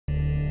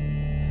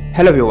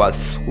Hello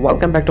viewers,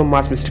 welcome back to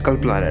Mars Mystical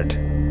Planet.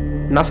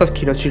 NASA's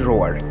Curiosity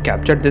rover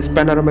captured this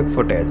panoramic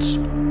footage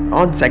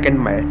on 2nd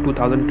May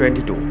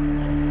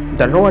 2022.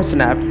 The rover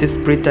snapped this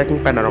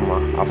breathtaking panorama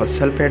of a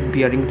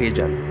sulfate-bearing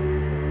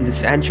region.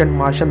 This ancient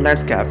Martian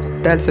landscape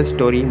tells a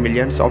story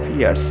millions of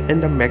years in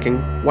the making,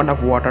 one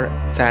of water,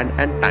 sand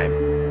and time.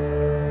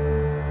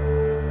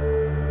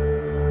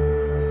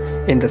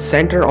 In the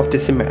center of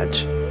this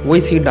image, we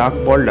see dark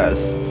boulders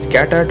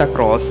scattered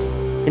across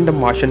in the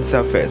Martian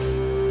surface.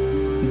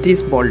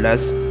 These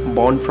boulders,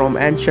 born from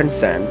ancient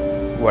sand,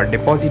 were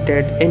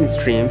deposited in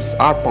streams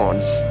or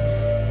ponds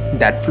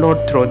that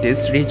flowed through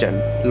this region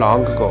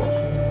long ago.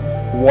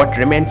 What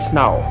remains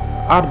now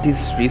are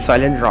these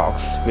resilient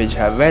rocks which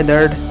have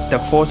weathered the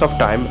force of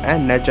time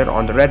and nature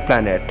on the red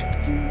planet.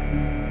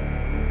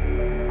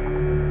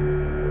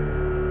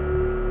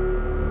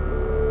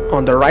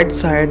 On the right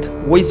side,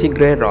 we see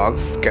grey rocks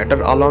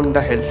scattered along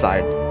the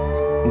hillside.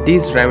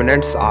 These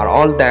remnants are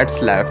all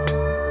that's left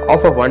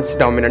of a once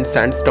dominant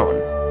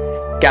sandstone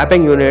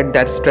capping unit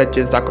that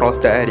stretches across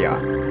the area.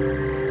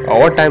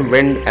 Over time,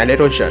 wind and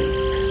erosion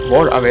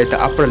wore away the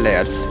upper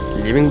layers,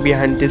 leaving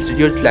behind this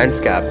huge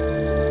landscape.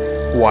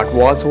 What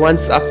was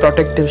once a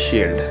protective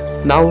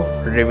shield now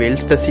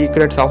reveals the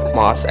secrets of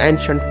Mars'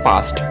 ancient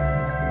past.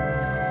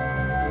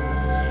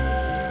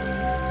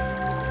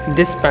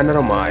 This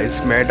panorama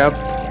is made up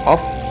of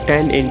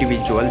 10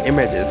 individual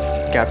images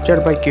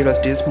captured by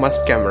Curiosity's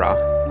MUST camera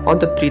on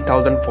the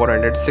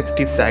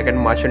 3462nd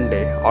Martian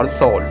day or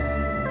Sol.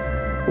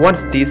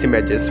 Once these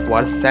images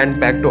were sent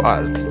back to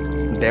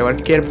Earth, they were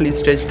carefully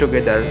stitched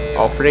together,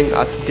 offering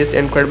us this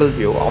incredible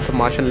view of the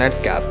Martian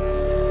landscape.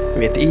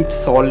 With each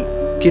Sol,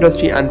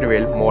 Curiosity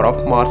unveiled more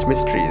of Mars'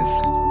 mysteries.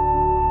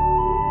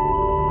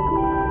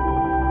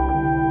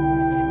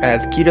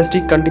 As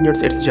Curiosity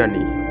continues its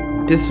journey,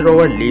 this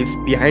rover leaves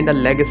behind a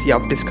legacy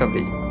of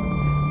discovery.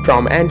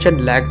 From ancient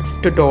lakes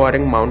to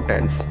towering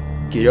mountains,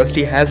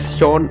 Curiosity has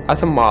shown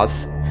us a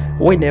Mars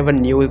we never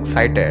knew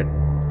existed.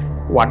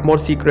 What more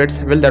secrets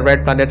will the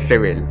red planet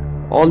reveal?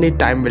 Only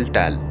time will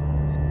tell.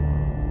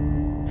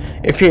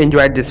 If you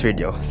enjoyed this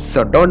video,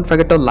 so don't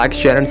forget to like,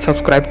 share and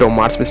subscribe to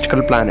Mars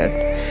Mystical Planet,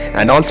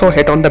 and also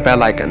hit on the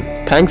bell icon.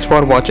 Thanks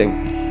for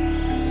watching.